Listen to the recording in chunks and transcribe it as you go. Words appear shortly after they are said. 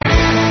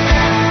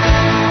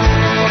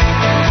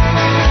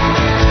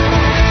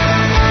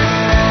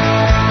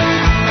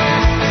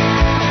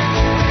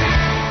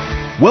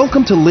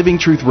Welcome to Living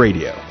Truth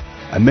Radio,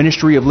 a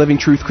ministry of Living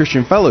Truth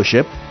Christian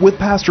Fellowship with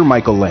Pastor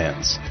Michael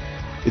Lands.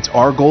 It's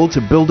our goal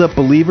to build up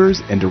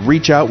believers and to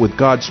reach out with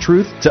God's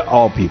truth to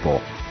all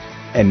people.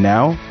 And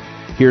now,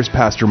 here's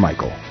Pastor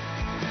Michael.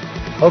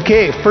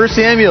 Okay, 1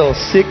 Samuel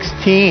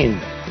 16.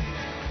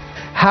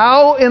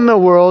 How in the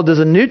world does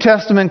a New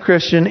Testament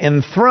Christian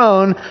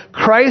enthrone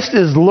Christ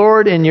as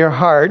Lord in your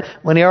heart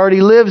when He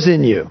already lives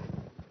in you?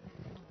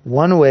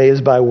 One way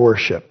is by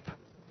worship.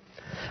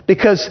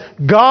 Because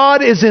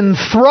God is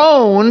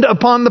enthroned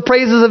upon the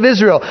praises of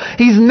Israel.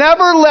 He's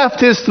never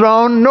left His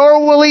throne,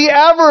 nor will He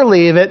ever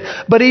leave it,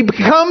 but He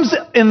becomes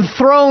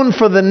enthroned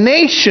for the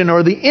nation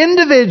or the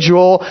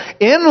individual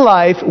in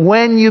life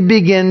when you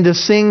begin to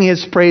sing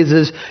His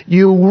praises.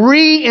 You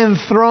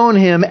re-enthrone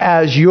Him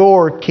as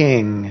your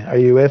King. Are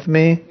you with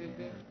me?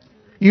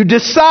 You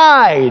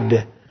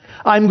decide,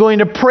 I'm going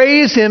to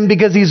praise Him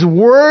because He's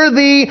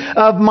worthy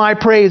of my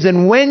praise.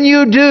 And when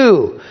you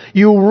do,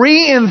 you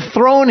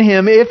re-enthrone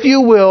Him, if you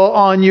will,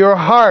 on your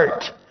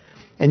heart.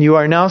 And you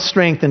are now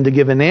strengthened to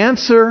give an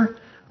answer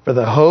for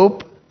the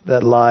hope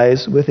that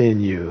lies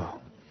within you.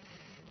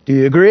 Do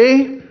you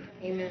agree?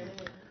 Amen.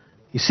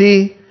 You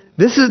see,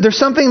 there's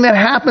something that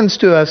happens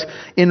to us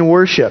in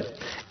worship.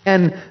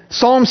 And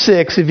Psalm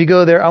 6, if you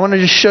go there, I want to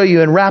just show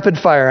you in rapid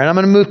fire. And I'm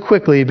going to move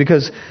quickly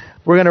because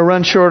we're going to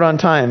run short on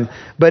time.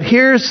 But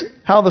here's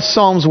how the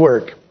Psalms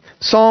work.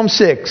 Psalm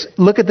 6,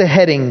 look at the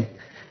heading.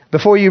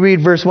 Before you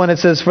read verse 1, it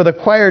says, for the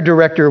choir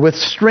director with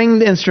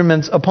stringed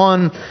instruments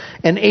upon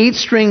an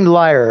 8-stringed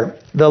lyre.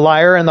 The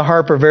lyre and the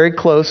harp are very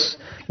close.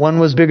 One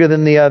was bigger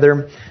than the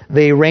other.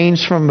 They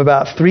ranged from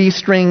about 3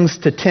 strings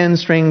to 10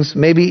 strings,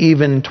 maybe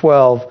even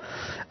 12.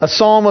 A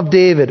psalm of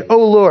David. O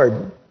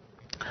Lord,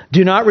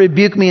 do not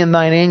rebuke me in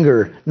thine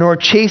anger, nor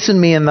chasten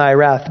me in thy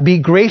wrath.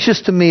 Be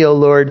gracious to me, O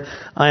Lord.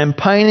 I am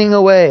pining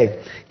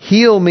away.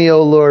 Heal me,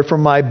 O Lord, for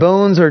my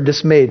bones are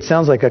dismayed.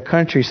 Sounds like a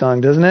country song,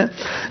 doesn't it?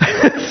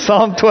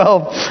 Psalm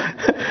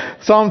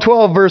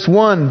 12, verse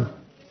 1.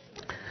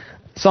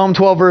 Psalm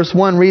 12, verse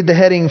 1, read the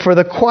heading, for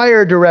the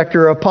choir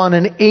director upon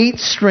an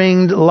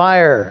 8-stringed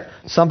lyre,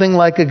 something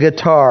like a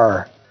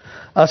guitar.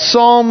 A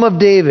psalm of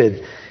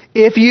David.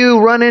 If you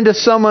run into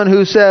someone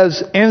who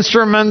says,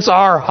 instruments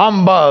are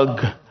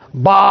humbug,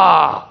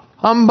 bah,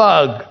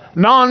 humbug,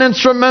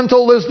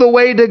 non-instrumental is the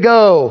way to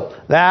go,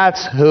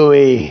 that's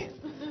hooey.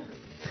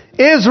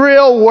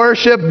 Israel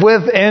worship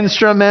with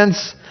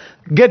instruments.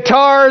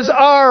 Guitars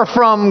are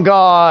from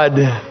God.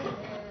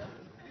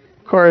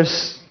 Of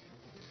course,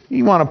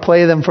 you want to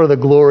play them for the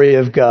glory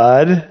of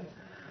God.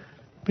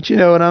 But you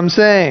know what I'm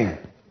saying.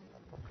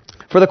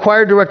 For the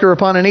choir director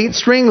upon an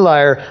 8-string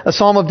lyre, a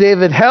psalm of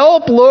David,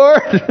 help,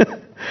 Lord.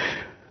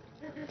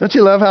 Don't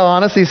you love how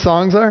honest these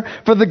songs are?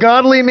 For the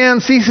godly man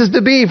ceases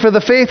to be, for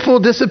the faithful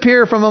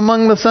disappear from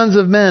among the sons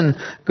of men.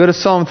 Go to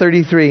Psalm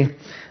 33.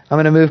 I'm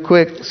going to move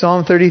quick.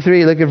 Psalm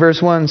 33, look at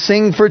verse 1.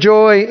 Sing for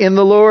joy in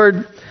the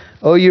Lord,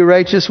 O you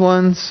righteous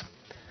ones.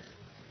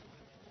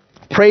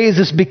 Praise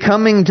is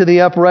becoming to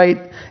the upright.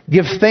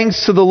 Give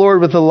thanks to the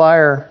Lord with the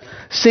lyre.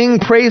 Sing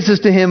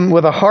praises to Him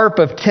with a harp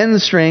of 10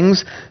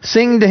 strings.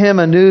 Sing to Him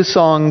a new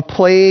song.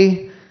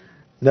 Play,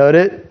 note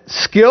it,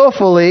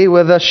 skillfully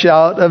with a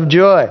shout of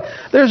joy.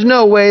 There's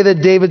no way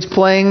that David's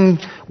playing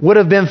would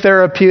have been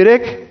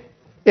therapeutic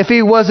if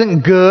he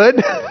wasn't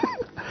good.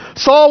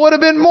 Saul would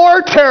have been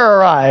more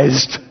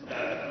terrorized.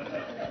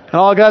 And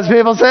all God's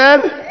people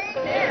said,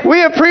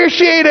 we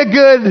appreciate a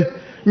good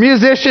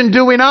musician,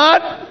 do we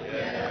not?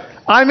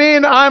 I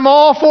mean, I'm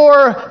all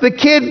for the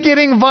kid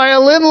getting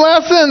violin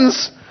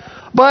lessons,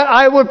 but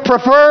I would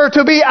prefer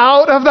to be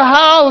out of the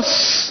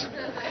house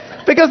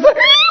because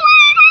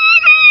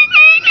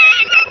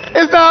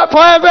it's not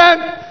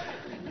pleasant.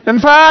 In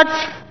fact,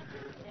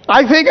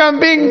 I think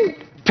I'm being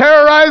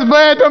terrorized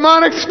by a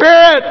demonic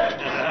spirit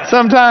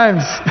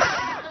sometimes.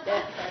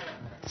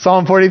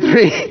 Psalm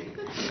 43,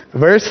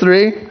 verse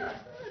 3.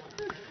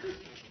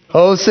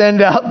 Oh,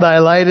 send out thy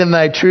light and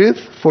thy truth.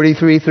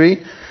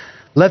 43:3.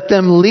 Let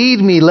them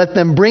lead me, let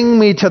them bring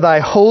me to thy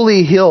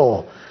holy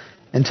hill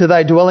and to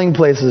thy dwelling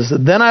places.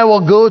 Then I will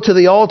go to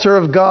the altar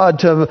of God,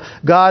 to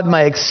God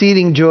my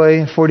exceeding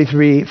joy.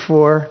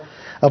 43:4.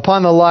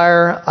 Upon the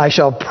lyre I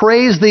shall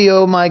praise thee,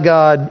 O my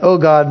God, O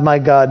God, my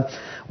God.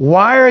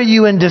 Why are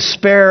you in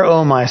despair,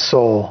 O my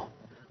soul?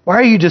 Why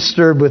are you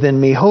disturbed within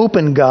me? Hope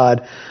in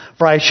God,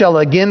 for I shall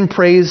again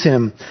praise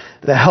Him,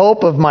 the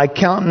help of my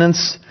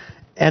countenance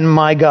and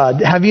my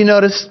God. Have you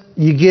noticed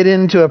you get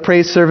into a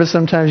praise service,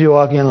 sometimes you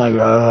walk in like,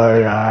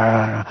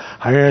 oh,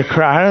 I'm going to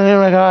cry. I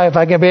don't know if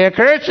I can be a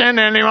Christian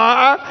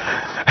anymore.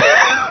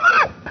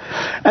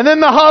 And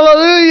then the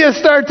hallelujahs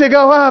start to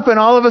go up, and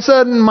all of a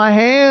sudden my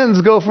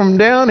hands go from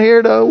down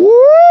here to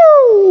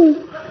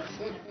woo!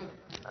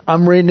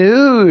 I'm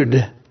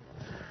renewed.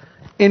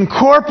 In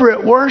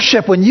corporate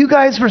worship, when you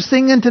guys were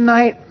singing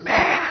tonight,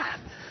 man,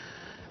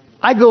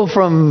 I go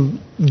from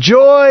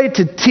joy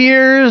to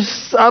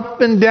tears,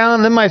 up and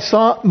down. Then my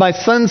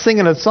son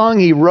singing a song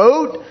he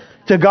wrote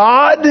to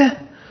God.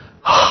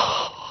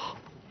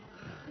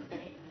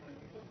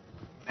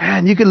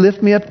 Man, you could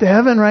lift me up to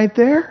heaven right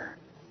there.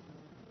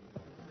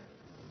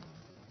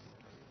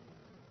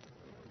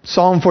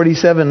 Psalm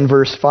 47,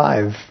 verse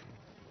 5.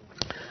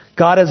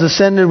 God has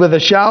ascended with a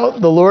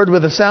shout, the Lord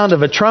with the sound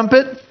of a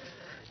trumpet.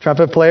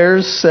 Trumpet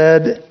players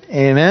said,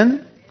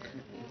 Amen.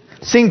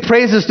 Sing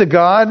praises to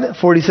God,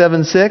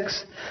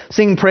 47:6.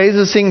 Sing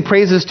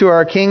praises to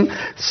our King.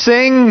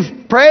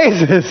 Sing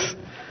praises.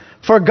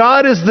 For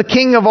God is the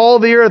King of all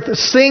the earth.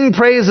 Sing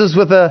praises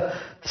with a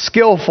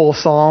skillful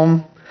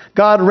psalm.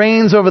 God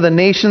reigns over the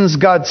nations.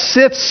 God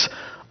sits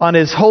on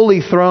His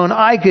holy throne.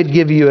 I could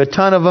give you a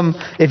ton of them.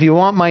 If you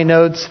want my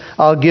notes,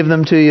 I'll give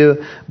them to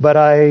you. But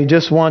I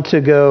just want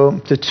to go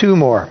to two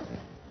more.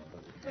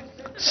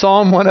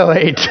 Psalm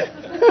 108.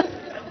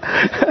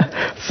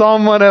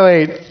 Psalm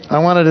 108. I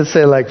wanted to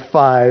say like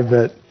 5,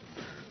 but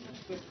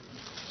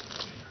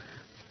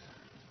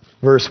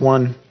verse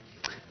 1.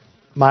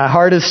 My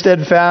heart is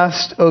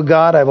steadfast, O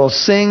God, I will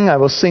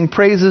sing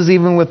praises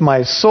even with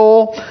my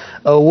soul.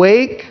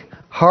 Awake,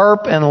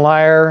 harp and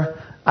lyre,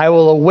 I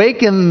will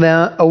awaken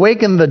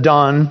the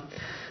dawn.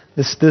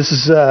 This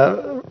is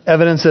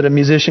evidence that a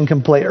musician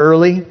can play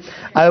early.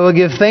 I will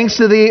give thanks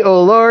to Thee,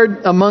 O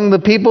Lord, among the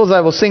peoples.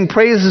 I will sing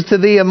praises to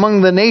Thee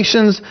among the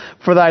nations.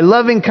 For Thy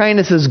loving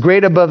kindness is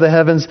great above the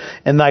heavens,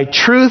 and Thy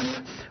truth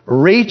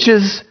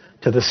reaches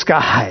to the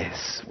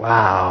skies.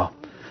 Wow.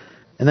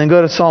 And then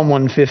go to Psalm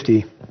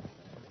 150.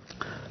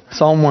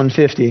 Psalm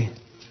 150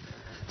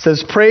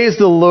 says, praise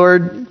the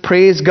Lord,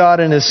 praise God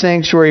in His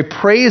sanctuary,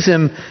 praise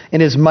Him in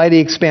His mighty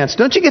expanse.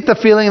 Don't you get the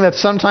feeling that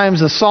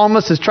sometimes the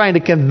psalmist is trying to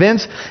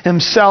convince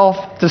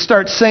himself to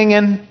start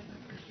singing?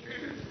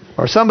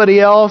 Or somebody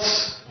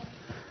else?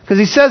 Because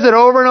he says it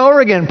over and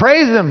over again.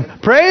 Praise Him,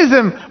 praise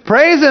Him,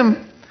 praise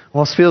Him.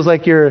 Almost feels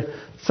like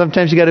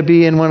sometimes you got to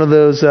be in one of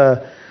those,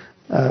 do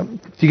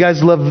you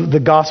guys love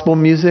the gospel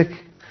music?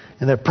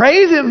 And they're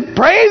praise Him,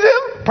 praise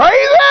Him, praise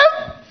Him.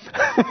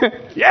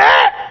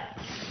 Yeah!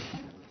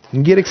 You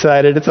can get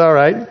excited. It's all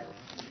right.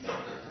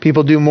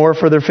 People do more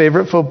for their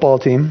favorite football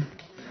team.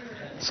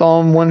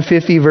 Psalm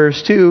 150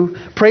 verse 2.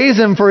 Praise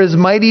Him for His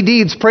mighty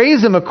deeds.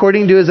 Praise Him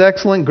according to His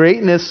excellent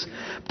greatness.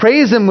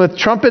 Praise Him with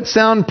trumpet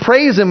sound.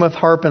 Praise Him with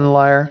harp and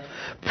lyre.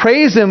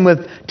 Praise Him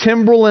with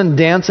timbrel and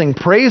dancing.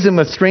 Praise Him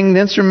with stringed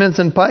instruments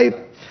and pipe.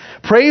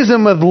 Praise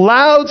Him with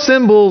loud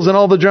cymbals. And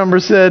all the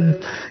drummers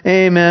said,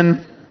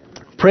 Amen.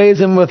 Praise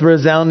Him with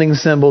resounding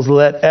cymbals.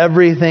 Let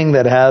everything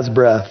that has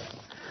breath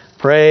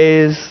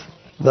praise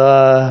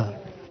the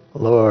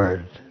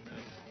Lord.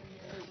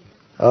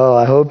 Oh,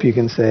 I hope you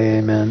can say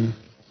amen.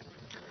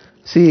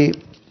 See,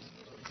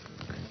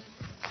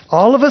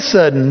 all of a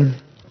sudden,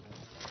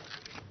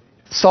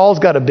 Saul's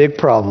got a big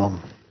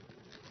problem.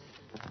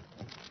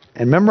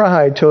 And remember how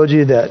I told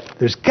you that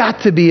there's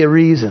got to be a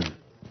reason.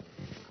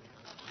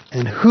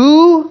 And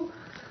who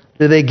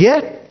do they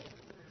get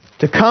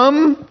to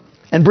come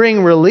and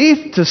bring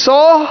relief to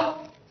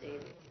Saul?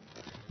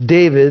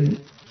 David,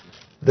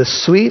 the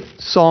sweet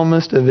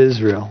psalmist of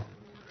Israel,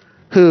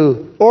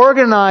 who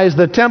organized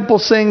the temple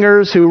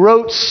singers, who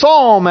wrote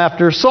psalm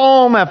after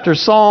psalm after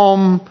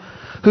psalm,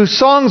 whose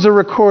songs are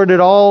recorded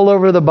all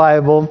over the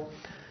Bible.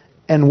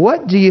 And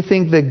what do you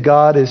think that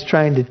God is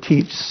trying to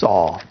teach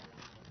Saul?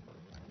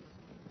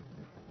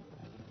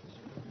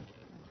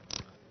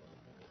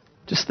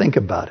 Just think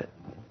about it.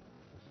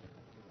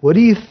 What do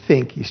you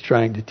think He's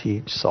trying to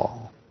teach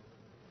Saul?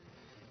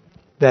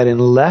 That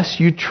unless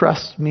you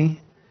trust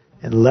me,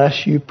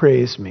 unless you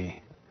praise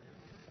me,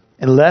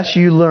 unless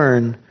you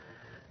learn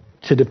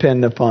to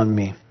depend upon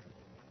me,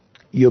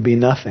 you'll be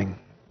nothing.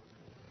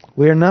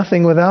 We are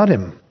nothing without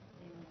Him.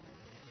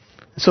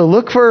 So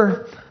look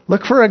for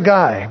a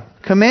guy.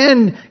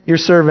 Command your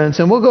servants,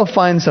 and we'll go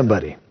find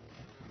somebody.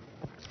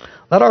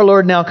 Let our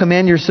Lord now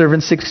command your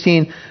servants,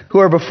 16, who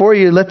are before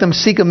you, let them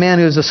seek a man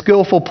who is a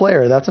skillful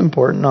player. That's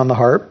important, on the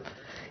harp.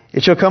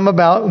 It shall come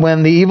about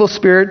when the evil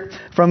spirit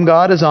from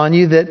God is on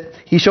you, that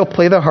he shall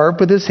play the harp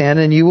with his hand,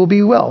 and you will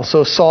be well.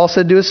 So Saul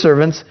said to his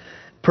servants,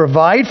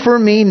 provide for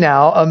me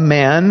now a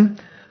man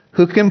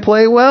who can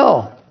play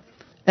well,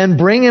 and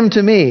bring him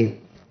to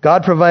me.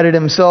 God provided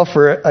himself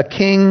for a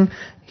king.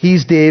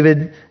 He's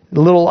David. A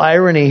little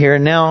irony here.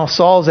 Now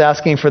Saul's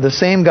asking for the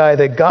same guy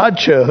that God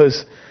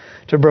chose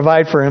to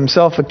provide for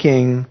himself a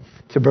king,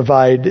 to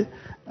provide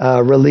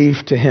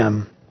relief to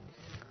him.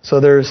 So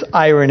there's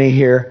irony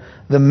here.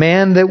 The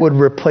man that would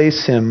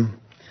replace him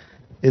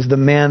is the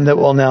man that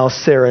will now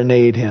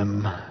serenade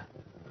him.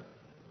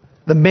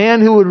 The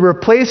man who would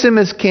replace him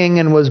as king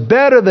and was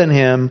better than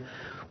him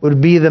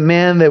would be the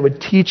man that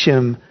would teach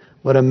him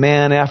what a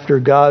man after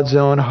God's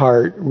own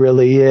heart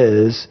really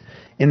is.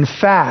 In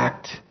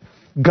fact,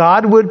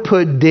 God would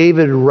put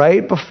David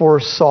right before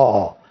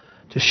Saul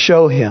to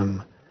show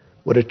him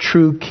what a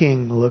true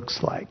king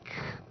looks like.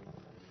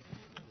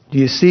 Do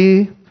you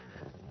see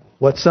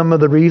what some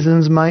of the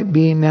reasons might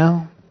be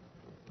now?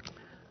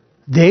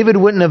 David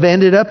wouldn't have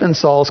ended up in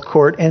Saul's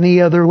court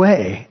any other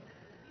way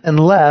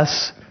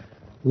unless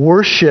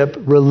worship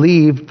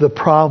relieved the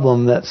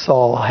problem that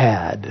Saul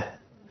had.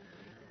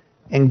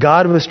 And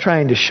God was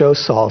trying to show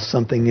Saul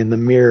something in the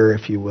mirror,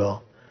 if you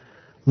will.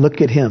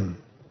 Look at him.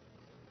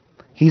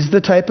 He's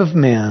the type of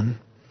man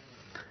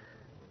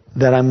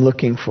that I'm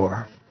looking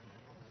for.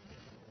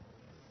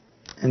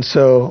 And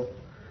so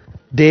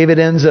David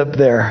ends up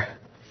there.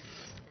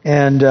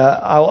 And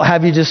I'll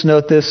have you just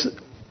note this.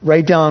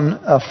 Write down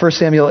 1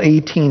 Samuel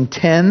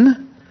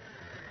 18:10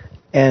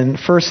 and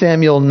 1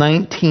 Samuel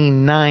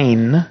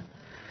 19:9.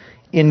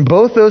 In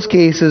both those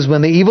cases,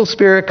 when the evil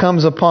spirit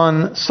comes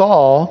upon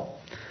Saul,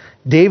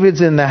 David's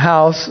in the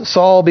house,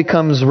 Saul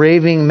becomes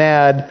raving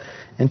mad,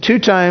 and 2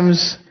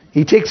 times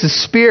he takes his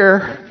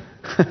spear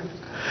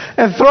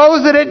and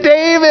throws it at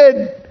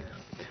David.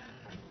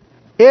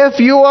 If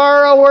you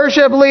are a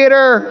worship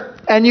leader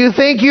and you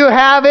think you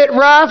have it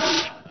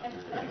rough,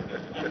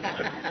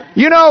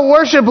 you know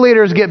worship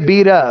leaders get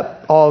beat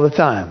up all the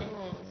time.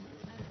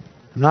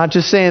 I'm not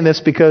just saying this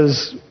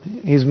because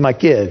he's my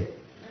kid.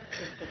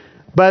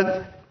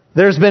 But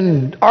there's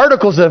been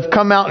articles that have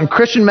come out in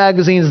Christian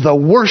magazines, the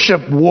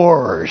worship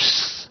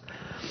wars.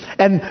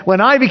 And when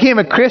I became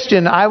a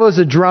Christian, I was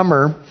a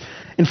drummer.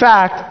 In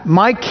fact,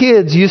 my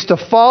kids used to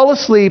fall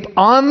asleep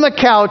on the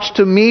couch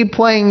to me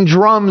playing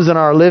drums in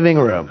our living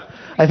room.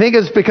 I think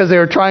it's because they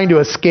were trying to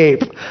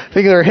escape. I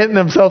think they were hitting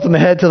themselves in the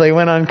head till they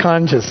went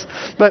unconscious.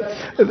 But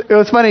it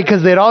was funny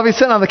because they'd all be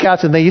sitting on the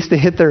couch and they used to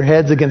hit their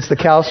heads against the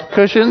couch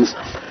cushions.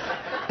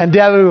 And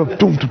Dad would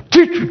go,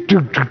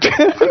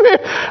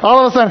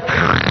 all of a sudden,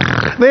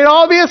 they'd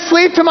all be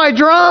asleep to my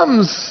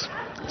drums.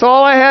 That's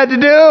all I had to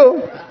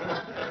do.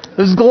 It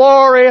was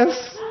glorious.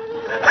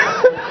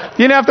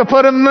 You didn't have to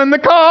put them in the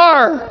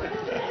car.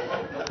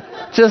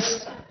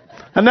 Just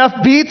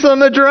enough beats on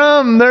the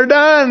drum. They're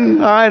done.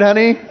 All right,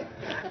 honey.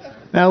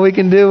 Now we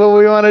can do what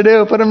we want to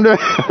do. Put them to...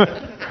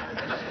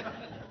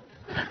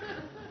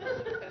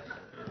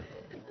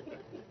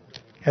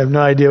 I have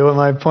no idea what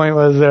my point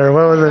was there.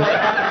 What was it?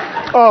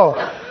 Oh,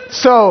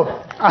 so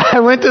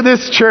I went to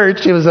this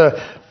church. It was a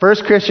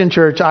First Christian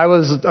church. I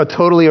was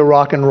totally a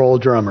rock and roll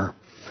drummer.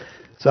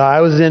 So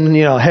I was in,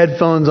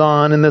 headphones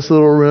on in this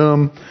little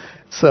room.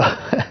 So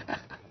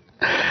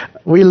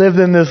we lived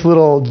in this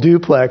little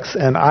duplex,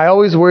 and I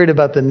always worried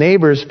about the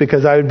neighbors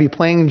because I would be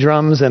playing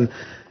drums, and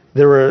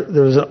there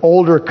was an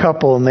older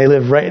couple, and they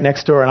lived right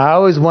next door. And I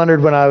always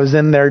wondered when I was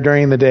in there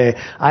during the day,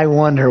 I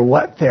wonder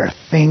what they're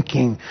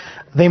thinking.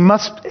 They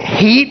must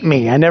hate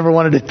me. I never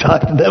wanted to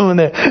talk to them when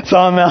they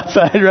saw them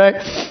outside,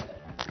 right?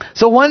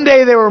 So one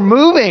day they were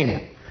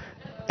moving,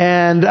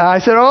 and I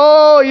said,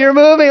 "Oh, you're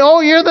moving?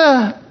 Oh, you're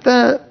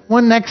the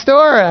one next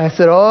door." I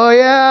said, "Oh,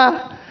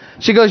 yeah."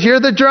 She goes, "You're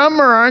the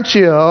drummer, aren't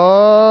you?"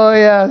 "Oh,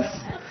 yes."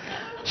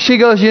 She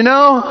goes,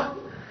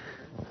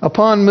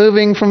 upon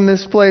moving from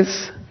this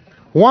place,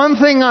 one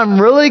thing I'm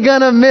really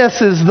going to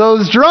miss is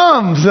those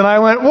drums. And I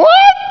went,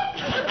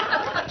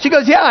 "What?" She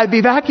goes, "Yeah, I'd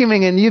be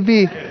vacuuming and you'd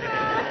be..."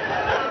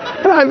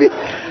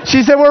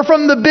 She said, "We're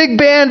from the big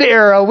band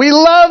era. We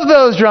love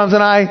those drums."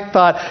 And I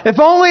thought, if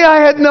only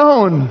I had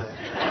known,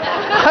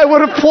 I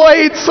would have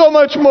played so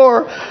much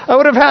more. I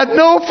would have had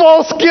no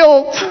false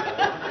guilt.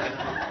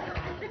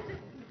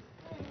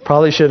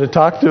 Probably should have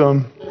talked to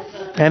him.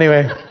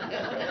 Anyway.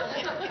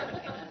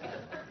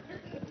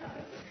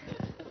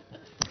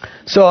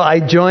 So I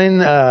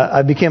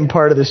became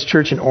part of this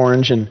church in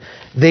Orange, and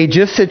they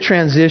just had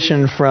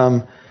transitioned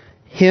from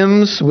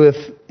hymns with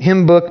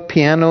hymn book,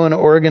 piano, and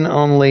organ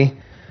only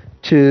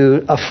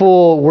to a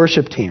full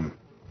worship team.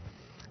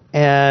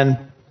 And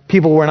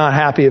people were not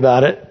happy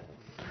about it.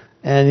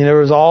 And there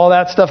was all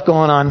that stuff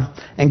going on.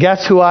 And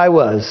guess who I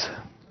was?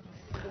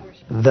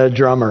 The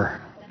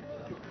drummer.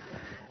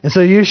 And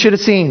so you should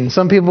have seen.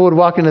 Some people would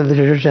walk into the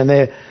church and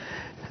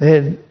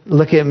they'd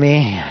look at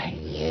me.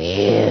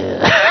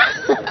 Yeah.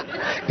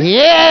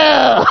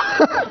 Yeah.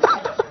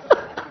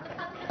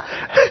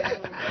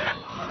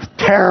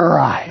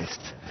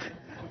 Terrorized.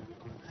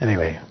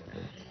 Anyway.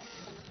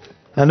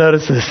 Now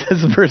notice this.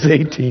 This is verse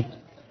 18.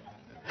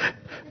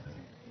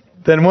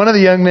 Then one of the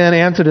young men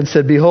answered and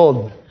said,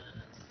 "Behold,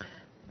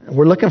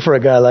 we're looking for a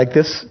guy like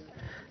this."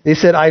 They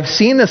said, "I've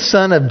seen the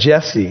son of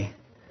Jesse,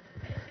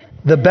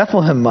 the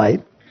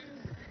Bethlehemite.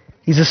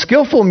 He's a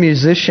skillful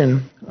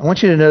musician." I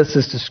want you to notice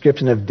this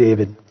description of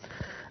David.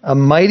 "A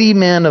mighty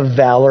man of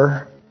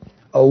valor,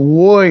 a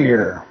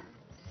warrior.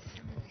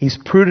 He's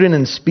prudent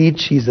in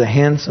speech. He's a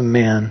handsome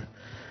man.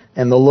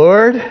 And the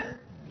Lord,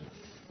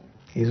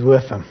 He's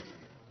with him."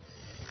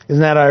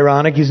 Isn't that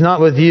ironic? He's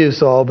not with you,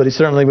 Saul, but He's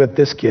certainly with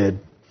this kid.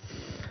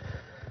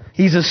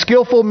 He's a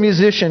skillful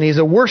musician. He's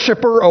a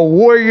worshiper, a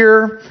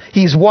warrior.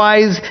 He's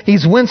wise.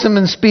 He's winsome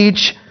in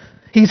speech.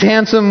 He's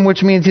handsome,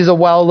 which means he's a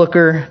wow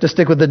looker, to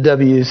stick with the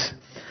W's.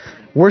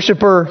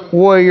 Worshipper,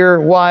 warrior,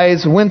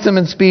 wise, winsome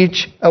in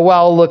speech, a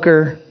wow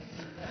looker.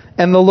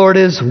 And the Lord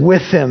is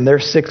with him.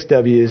 There's 6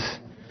 W's.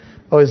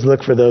 Always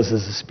look for those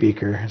as a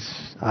speaker.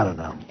 I don't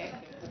know.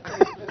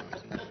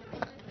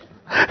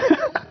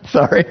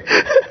 Sorry.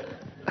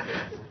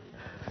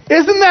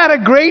 Isn't that a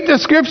great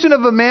description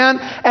of a man?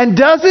 And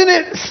doesn't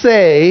it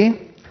say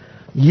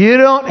you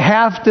don't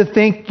have to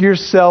think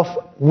yourself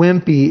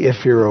wimpy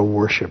if you're a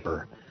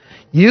worshiper?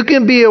 You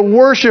can be a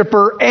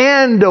worshiper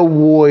and a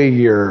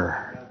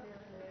warrior.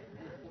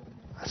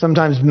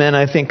 Sometimes men,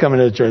 I think, come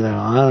into the church and go,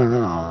 "I don't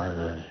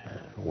know,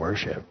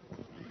 worship.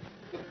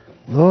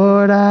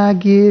 Lord, I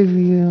give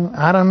you.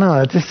 I don't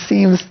know. It just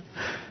seems.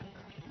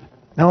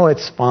 No,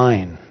 it's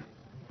fine.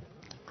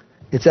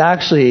 It's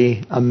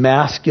actually a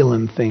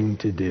masculine thing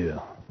to do.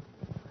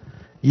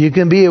 You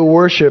can be a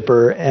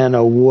worshiper and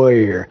a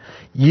warrior.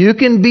 You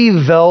can be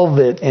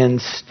velvet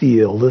and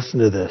steel. Listen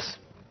to this.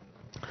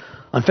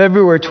 On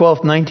February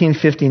 12th,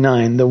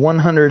 1959, the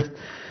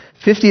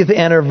 150th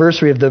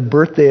anniversary of the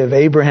birthday of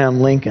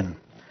Abraham Lincoln,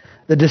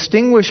 the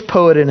distinguished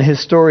poet and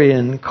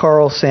historian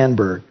Carl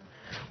Sandburg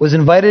was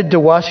invited to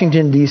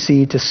Washington,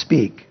 D.C. to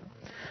speak.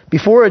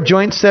 Before a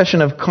joint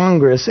session of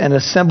Congress and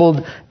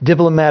assembled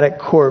diplomatic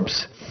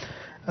corps,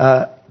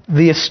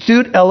 the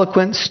astute,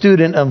 eloquent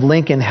student of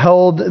Lincoln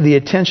held the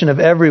attention of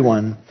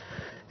everyone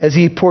as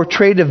he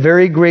portrayed a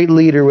very great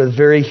leader with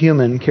very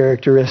human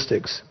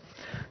characteristics,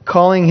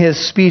 calling his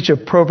speech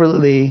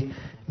appropriately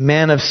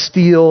 "man of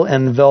steel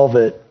and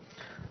velvet."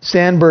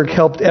 Sandburg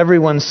helped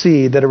everyone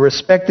see that a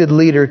respected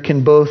leader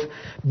can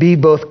be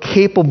both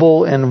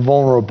capable and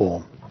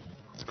vulnerable.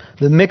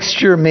 The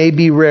mixture may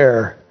be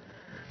rare,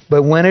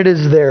 but when it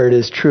is there, it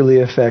is truly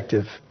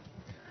effective.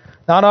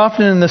 Not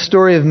often in the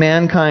story of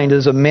mankind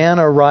does a man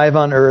arrive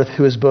on earth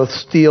who is both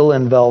steel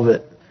and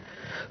velvet,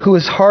 who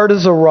is hard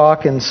as a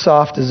rock and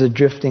soft as a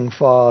drifting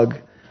fog,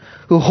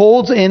 who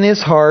holds in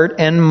his heart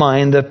and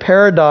mind the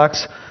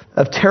paradox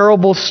of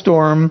terrible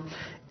storm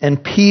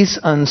and peace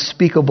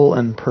unspeakable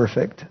and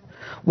perfect.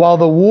 While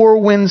the war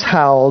winds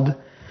howled,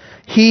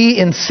 he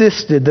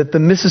insisted that the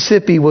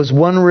Mississippi was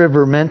one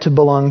river meant to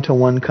belong to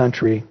one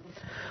country.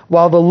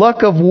 While the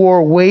luck of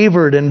war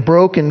wavered and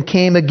broke and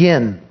came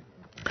again,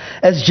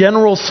 as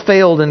generals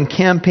failed and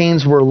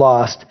campaigns were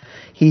lost,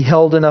 he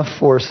held enough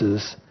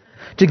forces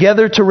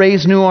together to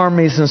raise new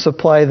armies and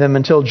supply them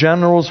until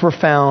generals were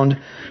found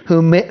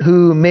who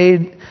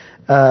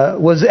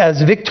was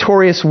as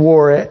victorious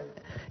war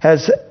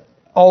has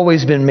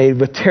always been made,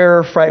 with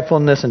terror,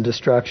 frightfulness, and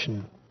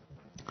destruction.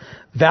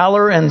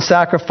 Valor and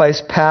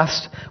sacrifice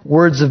passed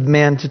words of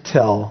man to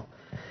tell.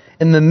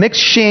 In the mixed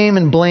shame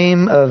and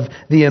blame of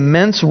the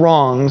immense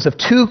wrongs of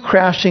two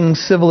crashing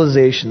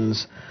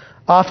civilizations,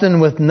 often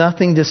with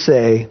nothing to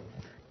say,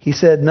 he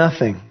said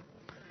nothing.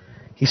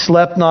 He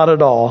slept not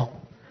at all,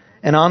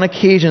 and on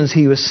occasions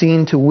he was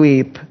seen to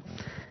weep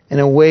in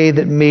a way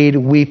that made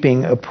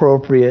weeping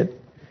appropriate,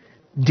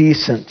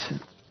 decent,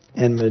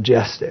 and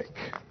majestic.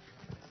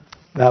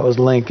 That was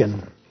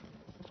Lincoln.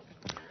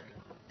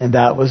 And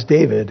that was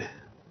David.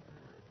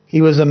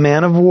 He was a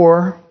man of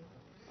war,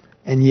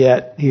 and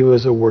yet he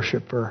was a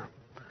worshiper.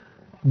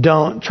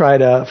 Don't try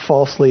to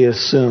falsely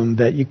assume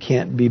that you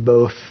can't be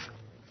both.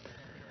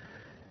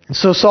 And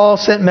so Saul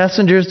sent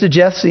messengers to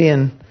Jesse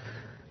and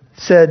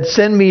said,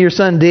 "Send me your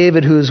son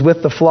David, who is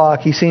with the flock."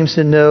 He seems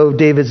to know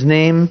David's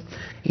name.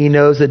 He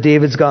knows that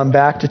David's gone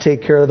back to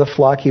take care of the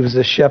flock. He was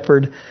a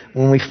shepherd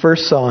when we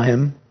first saw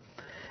him.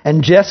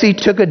 And Jesse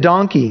took a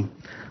donkey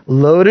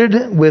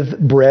loaded with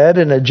bread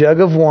and a jug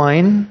of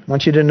wine. I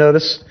want you to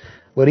notice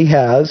what he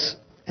has,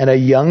 and a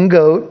young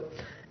goat,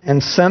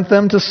 and sent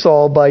them to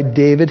Saul by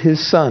David his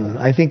son.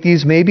 I think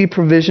these may be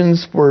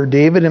provisions for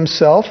David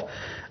himself,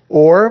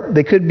 or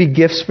they could be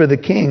gifts for the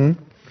king.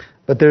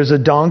 But there's a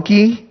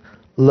donkey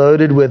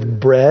loaded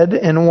with bread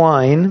and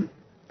wine.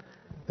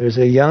 There's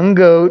a young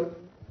goat,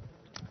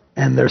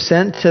 and they're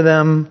sent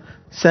them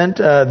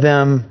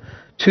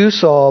to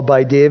Saul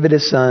by David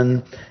his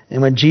son.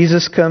 And when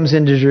Jesus comes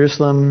into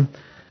Jerusalem,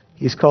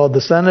 he's called the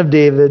Son of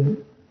David,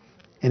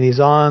 and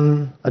he's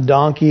on a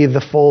donkey, the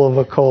foal of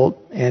a colt,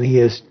 and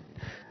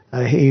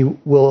he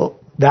will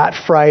that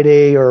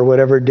Friday or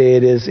whatever day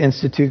it is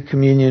institute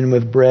communion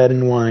with bread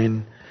and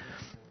wine,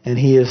 and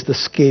he is the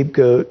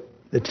scapegoat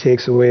that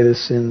takes away the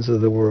sins of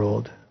the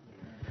world.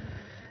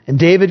 And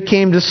David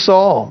came to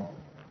Saul,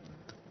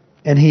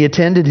 and he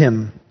attended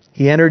him.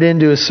 He entered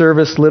into his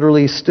service,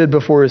 literally stood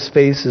before his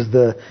face is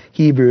the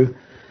Hebrew.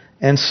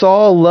 And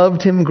Saul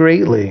loved him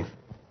greatly.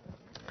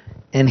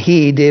 And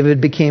he, David,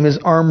 became his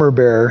armor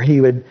bearer.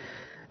 He would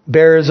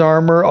bear his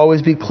armor,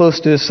 always be close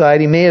to his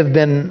side. He may have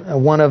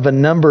been one of a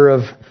number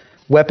of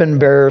weapon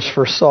bearers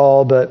for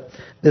Saul, but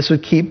this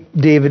would keep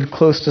David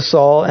close to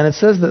Saul. And it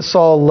says that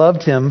Saul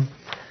loved him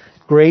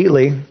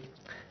greatly.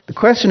 The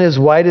question is,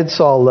 why did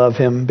Saul love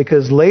him?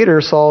 Because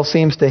later Saul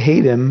seems to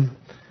hate him.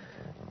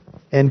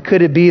 And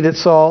could it be that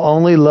Saul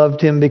only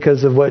loved him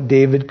because of what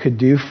David could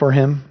do for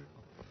him?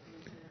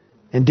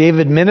 And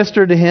David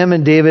ministered to him,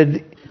 and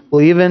David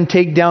will even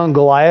take down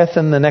Goliath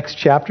in the next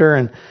chapter.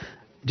 And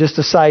just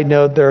a side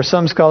note, there are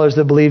some scholars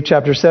that believe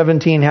chapter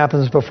 17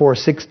 happens before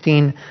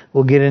 16.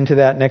 We'll get into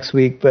that next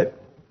week. But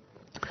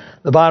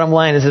the bottom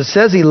line is, it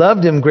says he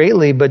loved him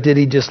greatly, but did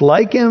he just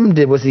like him?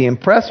 Was he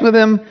impressed with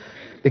him?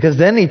 Because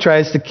then he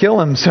tries to kill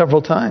him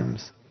several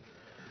times.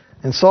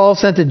 And Saul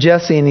sent to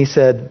Jesse, and he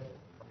said,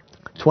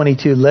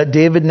 22, "Let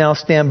David now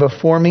stand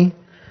before me,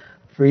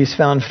 for he's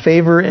found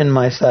favor in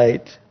my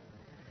sight."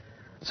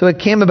 So it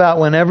came about,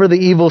 whenever the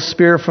evil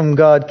spirit from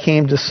God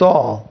came to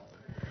Saul,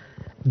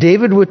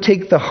 David would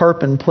take the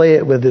harp and play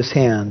it with his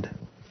hand,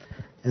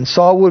 and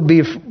Saul would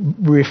be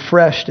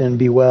refreshed and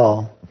be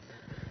well.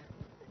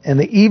 And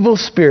the evil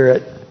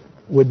spirit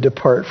would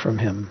depart from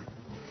him.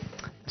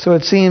 So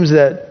it seems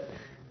that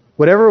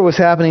whatever was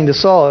happening to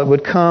Saul, it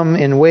would come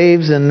in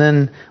waves, and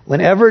then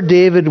whenever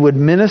David would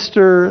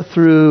minister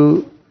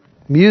through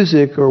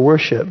music or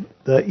worship,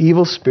 the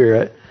evil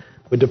spirit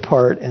would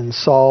depart and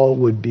Saul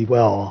would be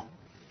well.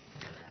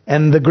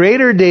 And the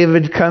greater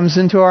David comes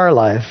into our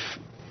life,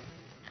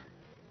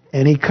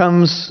 and he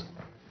comes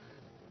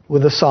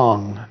with a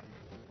song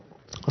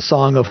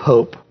of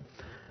hope.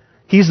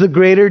 He's the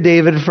greater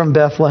David from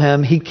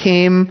Bethlehem. He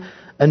came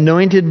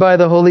anointed by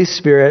the Holy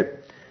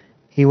Spirit.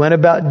 He went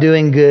about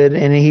doing good,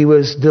 and he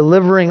was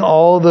delivering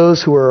all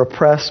those who were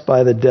oppressed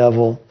by the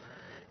devil.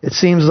 It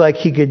seems like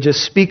he could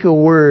just speak a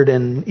word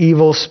and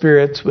evil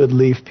spirits would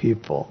leave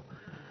people.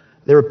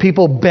 There were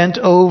people bent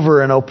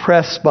over and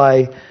oppressed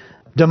by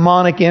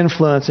demonic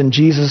influence, and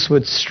Jesus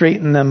would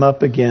straighten them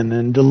up again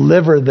and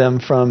deliver them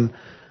from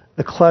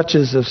the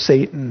clutches of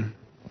Satan.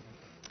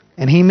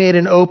 And he made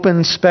an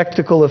open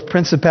spectacle of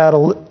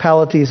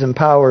principalities and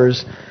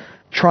powers,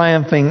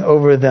 triumphing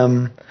over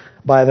them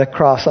by the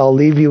cross. I'll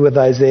leave you with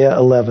Isaiah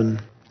 11.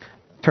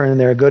 Turn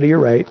there, go to your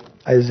right,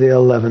 Isaiah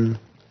 11.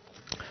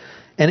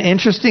 And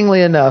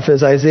interestingly enough,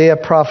 as Isaiah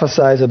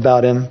prophesies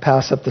about him,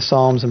 pass up the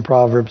Psalms and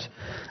Proverbs,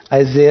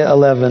 Isaiah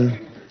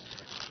 11,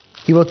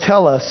 he will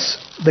tell us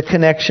the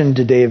connection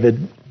to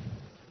David.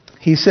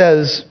 He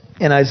says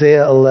in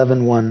Isaiah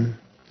 11:1,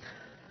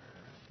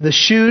 the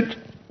shoot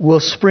will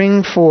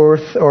spring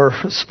forth or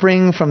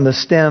spring from the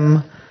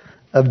stem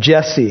of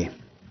Jesse.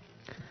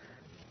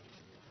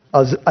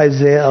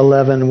 Isaiah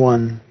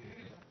 11:1.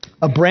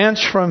 A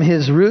branch from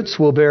his roots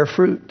will bear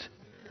fruit,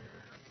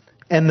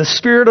 and the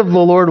Spirit of the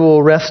Lord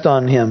will rest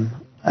on him.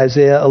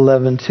 Isaiah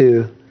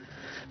 11:2.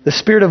 The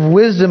Spirit of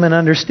wisdom and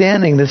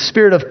understanding, the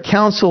Spirit of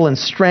counsel and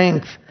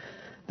strength,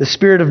 the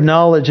Spirit of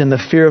knowledge and the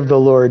fear of the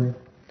Lord.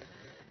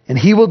 And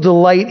he will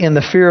delight in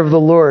the fear of the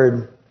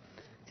Lord,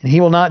 and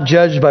he will not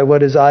judge by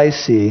what his eyes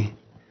see,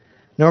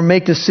 nor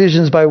make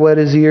decisions by what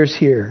his ears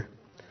hear.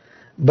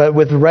 But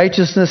with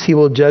righteousness he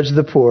will judge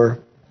the poor,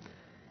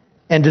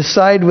 and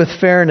decide with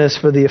fairness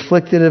for the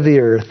afflicted of the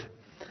earth.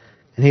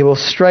 And he will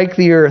strike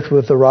the earth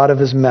with the rod of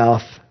his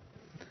mouth,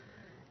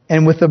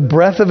 and with the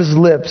breath of his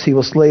lips he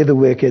will slay the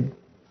wicked.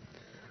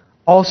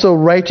 Also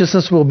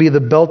righteousness will be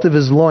the belt of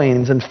his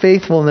loins, and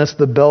faithfulness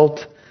the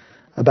belt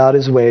about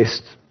his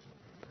waist.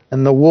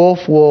 And the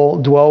wolf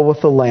will dwell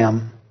with the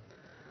lamb,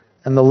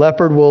 and the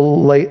leopard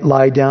will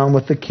lie down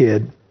with the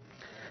kid,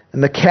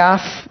 and the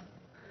calf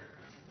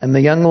and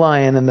the young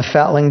lion and the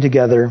fatling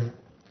together,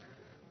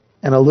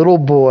 and a little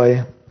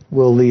boy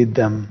will lead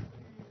them.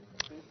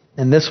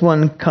 And this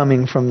one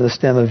coming from the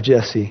stem of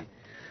Jesse,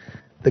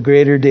 the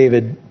greater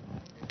David,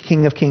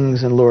 King of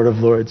kings and Lord of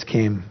lords,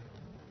 came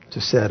to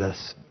set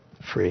us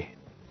free.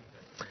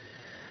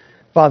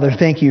 Father,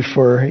 thank you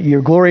for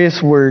your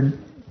glorious word.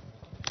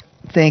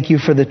 Thank you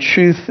for the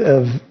truth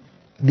of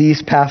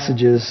these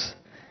passages.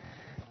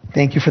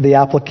 Thank you for the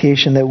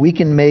application that we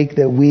can make,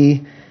 that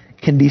we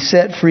can be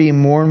set free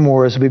more and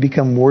more as we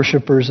become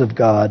worshipers of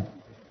God.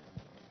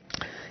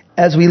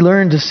 As we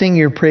learn to sing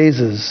your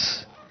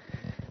praises,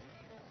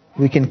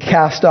 we can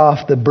cast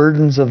off the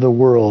burdens of the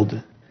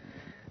world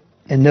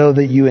and know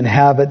that you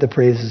inhabit the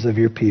praises of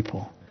your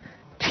people.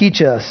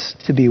 Teach us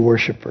to be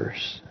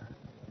worshipers.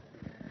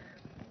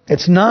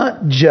 It's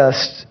not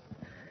just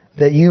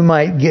that you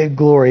might get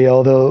glory,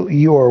 although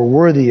you are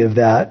worthy of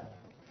that.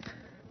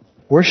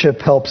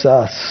 Worship helps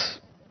us.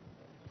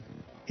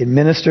 It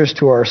ministers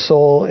to our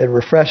soul. It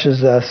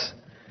refreshes us.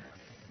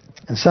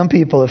 And some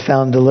people have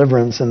found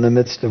deliverance in the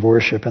midst of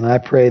worship. And I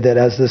pray that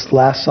as this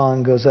last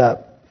song goes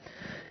up,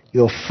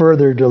 you'll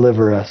further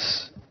deliver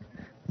us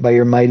by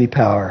your mighty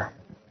power.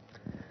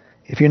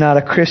 If you're not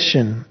a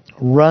Christian,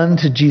 run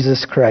to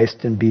Jesus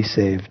Christ and be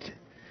saved.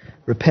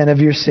 Repent of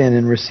your sin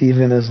and receive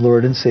him as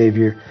Lord and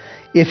Savior.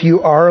 If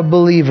you are a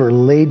believer,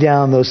 lay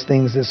down those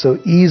things that so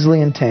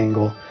easily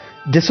entangle,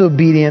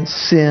 disobedience,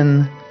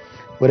 sin,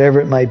 whatever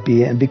it might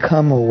be, and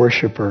become a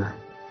worshiper.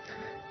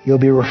 You'll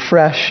be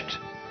refreshed,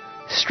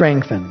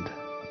 strengthened,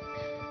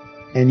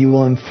 and you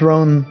will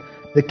enthrone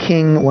the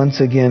King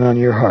once again on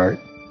your heart,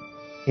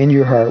 in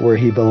your heart where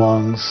he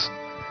belongs,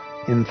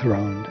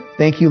 enthroned.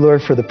 Thank you,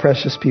 Lord, for the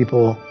precious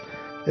people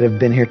that have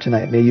been here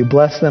tonight. May you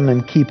bless them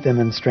and keep them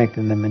and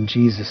strengthen them in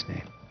Jesus'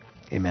 name.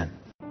 Amen.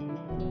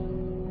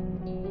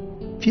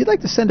 If you'd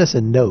like to send us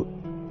a note,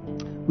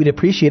 we'd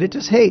appreciate it.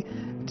 Just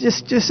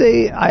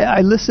say,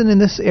 I listen in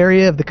this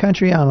area of the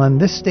country. I'm on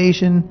this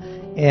station,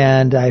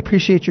 and I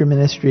appreciate your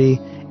ministry.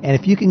 And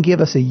if you can give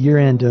us a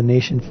year-end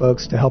donation,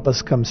 folks, to help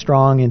us come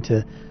strong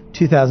into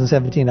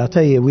 2017, I'll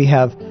tell you, we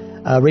have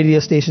radio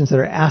stations that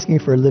are asking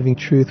for living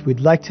truth. We'd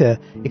like to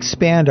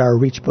expand our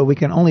reach, but we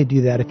can only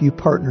do that if you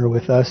partner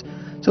with us.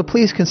 So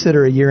please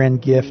consider a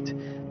year-end gift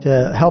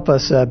to help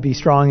us be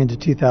strong into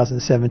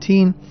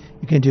 2017.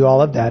 You can do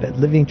all of that at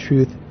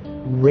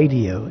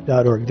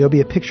livingtruthradio.org. There'll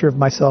be a picture of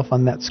myself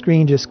on that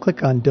screen. Just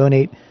click on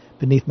Donate,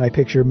 beneath my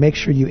picture, make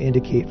sure you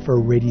indicate for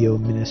radio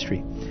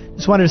ministry.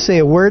 Just wanted to say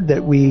a word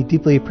that we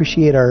deeply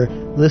appreciate our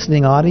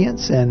listening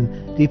audience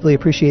and deeply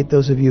appreciate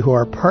those of you who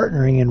are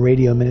partnering in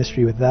radio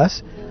ministry with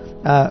us.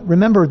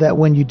 Remember that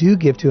when you do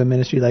give to a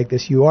ministry like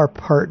this, you are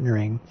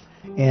partnering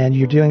and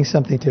you're doing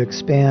something to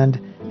expand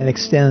and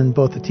extend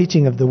both the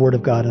teaching of the Word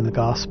of God and the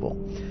gospel.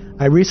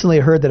 I recently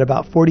heard that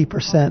about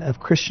 40% of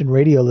Christian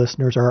radio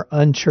listeners are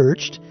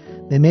unchurched.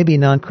 They may be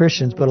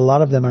non-Christians, but a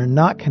lot of them are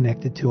not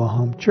connected to a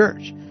home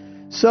church.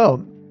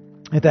 So,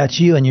 if that's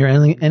you and you're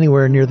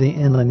anywhere near the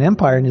Inland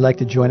Empire and you'd like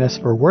to join us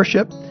for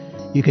worship,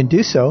 you can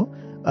do so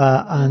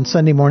on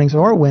Sunday mornings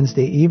or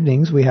Wednesday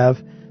evenings. We have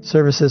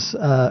services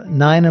 9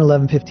 and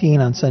 11:15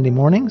 on Sunday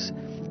mornings,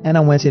 and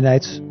on Wednesday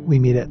nights we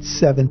meet at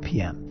 7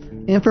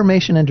 p.m.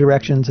 Information and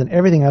directions and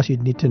everything else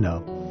you'd need to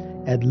know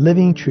at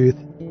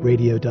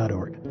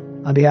livingtruthradio.org.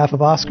 On behalf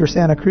of Oscar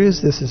Santa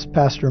Cruz, this is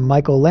Pastor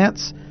Michael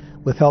Lance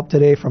with help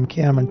today from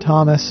Cameron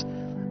Thomas,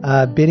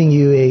 bidding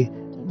you a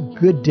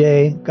good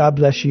day. God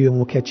bless you, and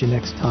we'll catch you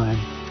next time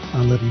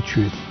on Living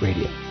Truth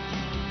Radio.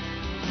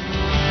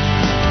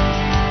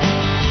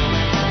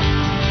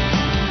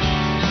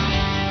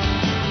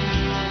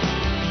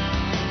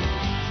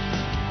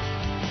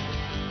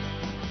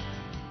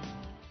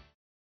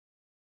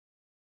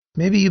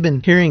 Maybe you've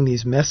been hearing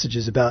these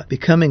messages about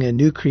becoming a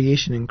new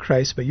creation in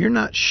Christ, but you're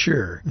not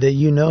sure that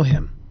you know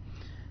Him.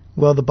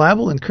 Well, the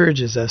Bible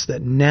encourages us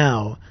that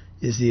now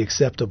is the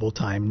acceptable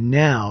time.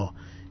 Now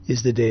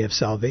is the day of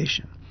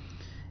salvation.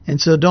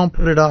 And so don't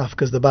put it off,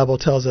 because the Bible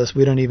tells us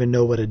we don't even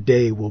know what a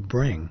day will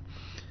bring.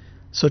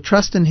 So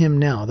trust in Him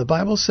now. The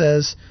Bible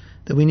says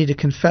that we need to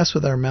confess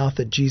with our mouth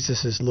that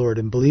Jesus is Lord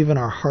and believe in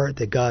our heart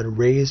that God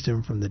raised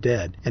Him from the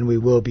dead, and we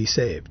will be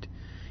saved.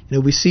 You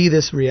know, we see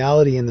this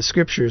reality in the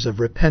Scriptures of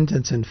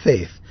repentance and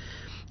faith.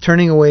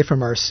 Turning away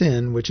from our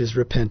sin, which is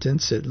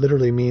repentance, it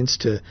literally means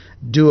to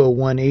do a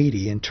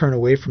 180 and turn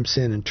away from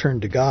sin and turn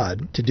to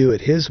God, to do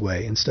it His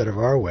way instead of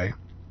our way.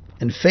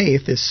 And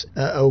faith is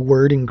a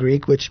word in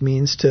Greek which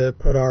means to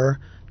put our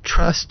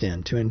trust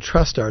in, to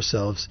entrust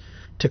ourselves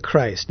to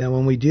Christ. Now,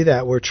 when we do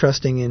that, we're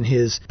trusting in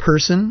His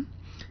person,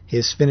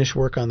 His finished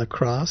work on the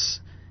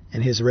cross,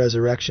 and His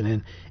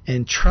resurrection,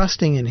 and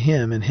trusting in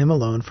Him and Him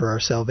alone for our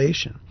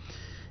salvation.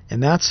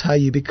 And that's how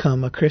you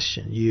become a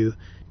Christian. You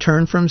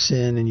turn from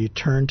sin and you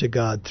turn to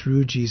God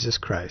through Jesus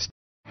Christ.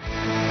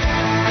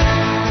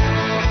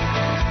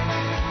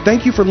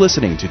 Thank you for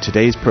listening to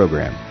today's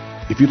program.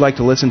 If you'd like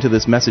to listen to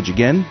this message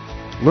again,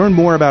 learn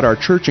more about our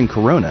church in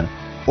Corona,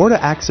 or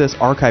to access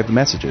archived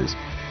messages,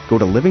 go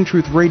to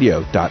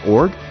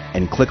livingtruthradio.org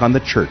and click on the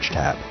Church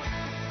tab.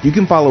 You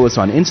can follow us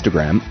on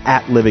Instagram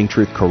at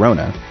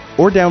LivingTruthCorona,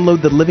 or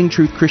download the Living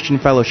Truth Christian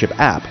Fellowship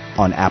app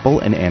on Apple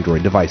and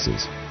Android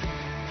devices.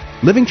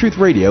 Living Truth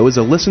Radio is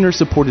a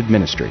listener-supported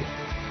ministry.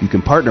 You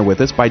can partner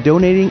with us by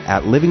donating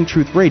at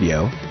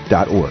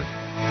livingtruthradio.org.